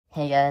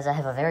Hey guys, I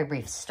have a very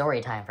brief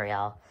story time for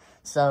y'all.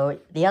 So,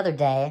 the other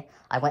day,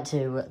 I went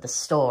to the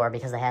store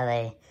because they had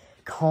a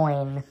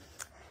coin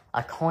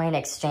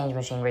exchange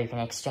machine where you can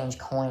exchange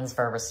coins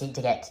for a receipt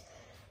to get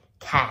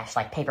cash,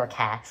 like paper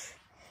cash.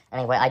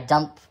 Anyway, I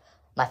dump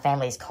my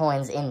family's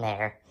coins in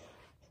there.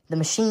 The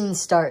machine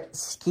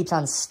keeps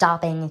on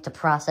stopping to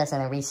process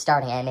and then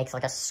restarting, and it makes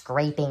like a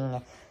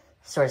scraping,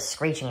 sort of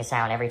screeching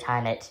sound every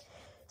time it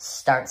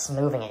starts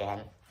moving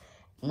again.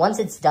 Once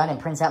it's done and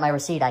prints out my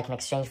receipt I can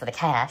exchange for the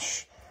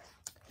cash,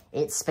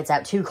 it spits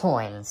out 2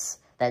 coins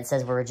that it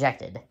says were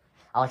rejected.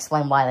 I'll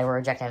explain why they were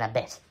rejected in a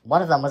bit.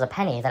 One of them was a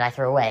penny that I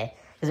threw away,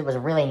 because it was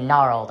really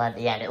gnarled at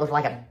the end. It looked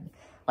like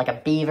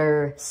a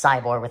beaver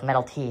cyborg with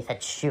metal teeth that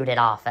chewed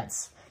off like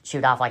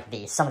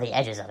some of the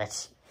edges of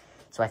it.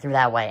 So I threw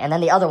that away. And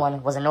then the other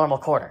one was a normal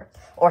quarter.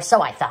 Or so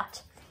I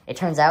thought. It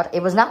turns out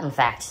it was not, in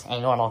fact,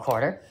 a normal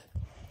quarter.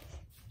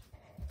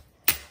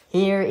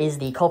 Here is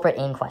the culprit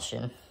in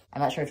question. I'm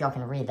not sure if y'all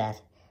can read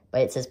that,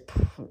 but it says,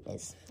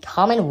 it's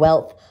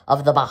Commonwealth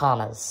of the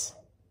Bahamas.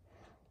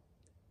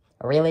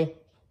 Really?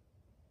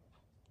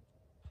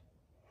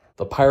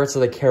 The Pirates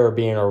of the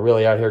Caribbean are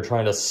really out here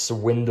trying to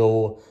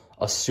swindle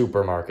a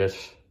supermarket.